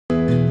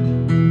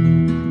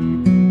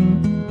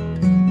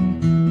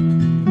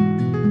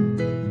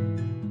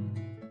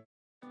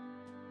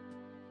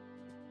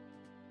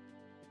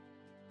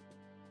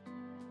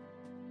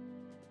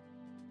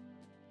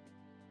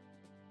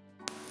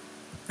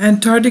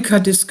Antarctica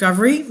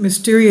discovery,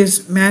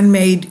 mysterious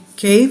man-made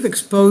cave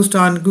exposed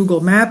on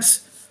Google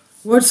Maps.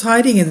 What's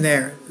hiding in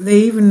there? They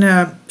even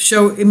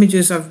show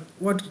images of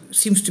what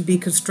seems to be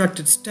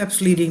constructed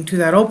steps leading to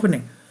that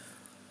opening.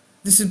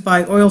 This is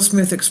by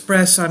Oilsmith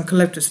Express on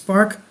Collective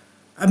Spark.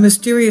 A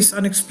mysterious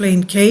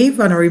unexplained cave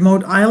on a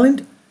remote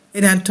island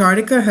in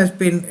Antarctica has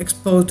been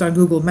exposed on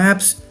Google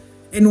Maps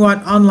in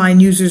what online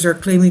users are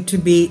claiming to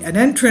be an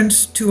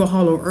entrance to a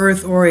hollow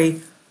earth or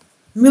a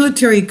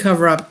military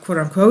cover-up,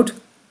 quote-unquote.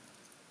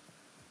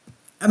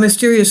 A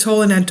mysterious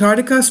hole in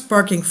Antarctica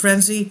sparking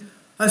frenzy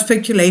of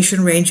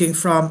speculation ranging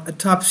from a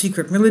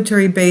top-secret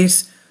military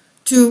base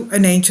to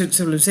an ancient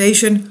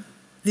civilization.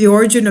 The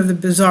origin of the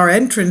bizarre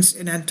entrance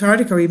in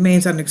Antarctica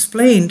remains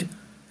unexplained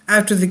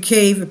after the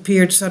cave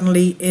appeared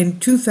suddenly in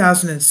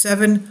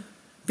 2007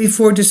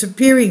 before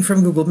disappearing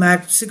from Google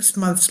Maps 6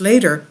 months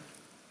later.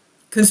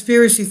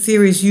 Conspiracy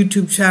Theories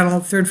YouTube channel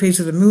Third Phase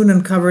of the Moon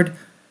uncovered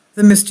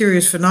the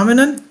mysterious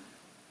phenomenon,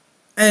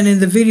 and in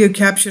the video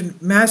caption,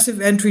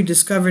 massive entry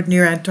discovered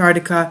near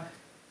Antarctica,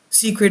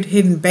 secret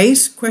hidden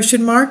base, ?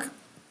 The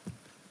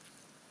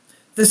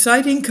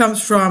sighting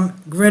comes from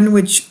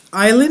Greenwich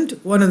Island,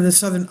 one of the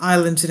southern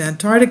islands in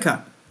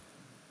Antarctica.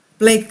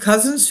 Blake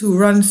Cousins, who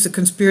runs the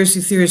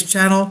Conspiracy Theorist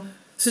channel,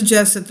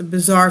 suggests that the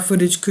bizarre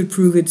footage could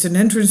prove it's an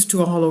entrance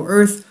to a hollow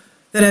earth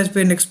that has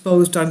been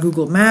exposed on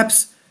Google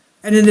Maps,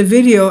 and in the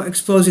video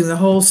exposing the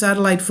whole,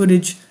 satellite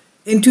footage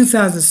in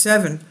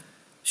 2007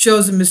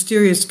 shows a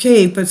mysterious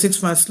cave, but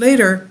 6 months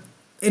later,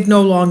 it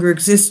no longer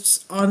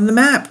exists on the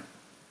map.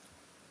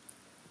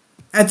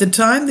 At the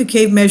time, the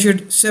cave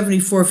measured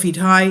 74 feet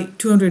high,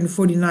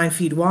 249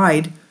 feet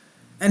wide,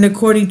 and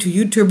according to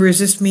YouTubers,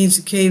 this means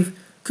the cave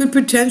could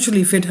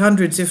potentially fit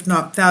hundreds, if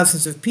not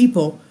thousands of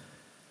people.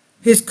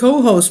 His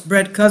co-host,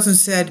 Brett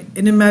Cousins, said,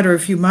 "In a matter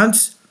of a few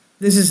months,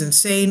 this is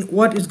insane.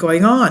 What is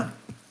going on?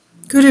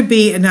 Could it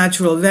be a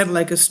natural event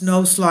like a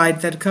snow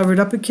slide that covered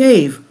up a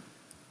cave?"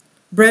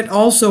 Brett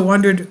also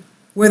wondered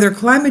whether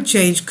climate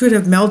change could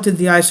have melted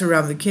the ice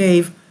around the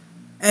cave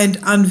and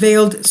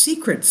unveiled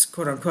secrets,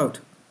 quote-unquote.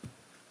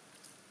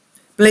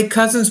 Blake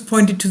Cousins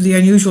pointed to the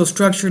unusual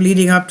structure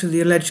leading up to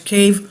the alleged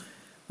cave,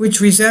 which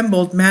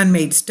resembled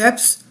man-made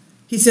steps.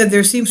 He said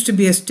there seems to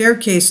be a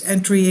staircase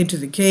entry into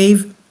the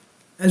cave,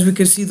 as we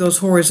can see those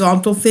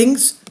horizontal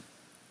things,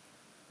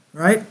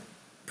 right?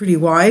 Pretty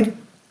wide.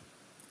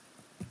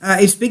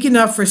 It's big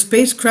enough for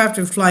spacecraft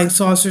and flying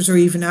saucers or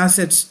even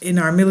assets in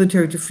our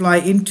military to fly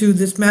into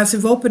this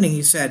massive opening,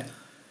 he said.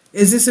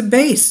 Is this a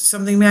base,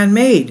 something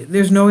man-made?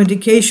 There's no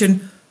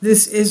indication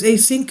this is a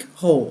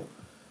sinkhole.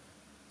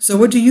 So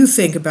what do you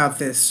think about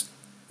this?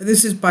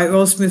 This is by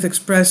Oilsmith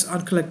Express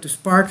on Collective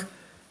Spark.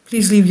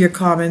 Please leave your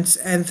comments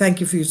and thank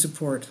you for your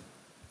support.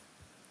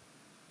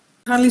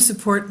 Kindly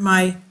support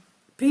my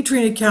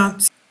Patreon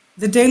account.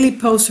 The daily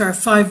posts are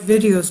 5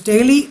 videos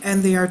daily,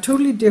 and they are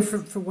totally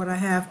different from what I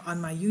have on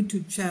my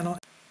YouTube channel.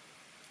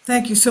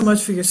 Thank you so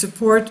much for your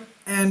support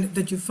and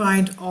that you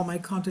find all my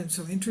content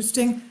so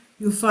interesting.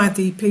 You'll find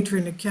the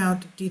Patreon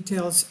account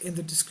details in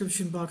the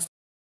description box.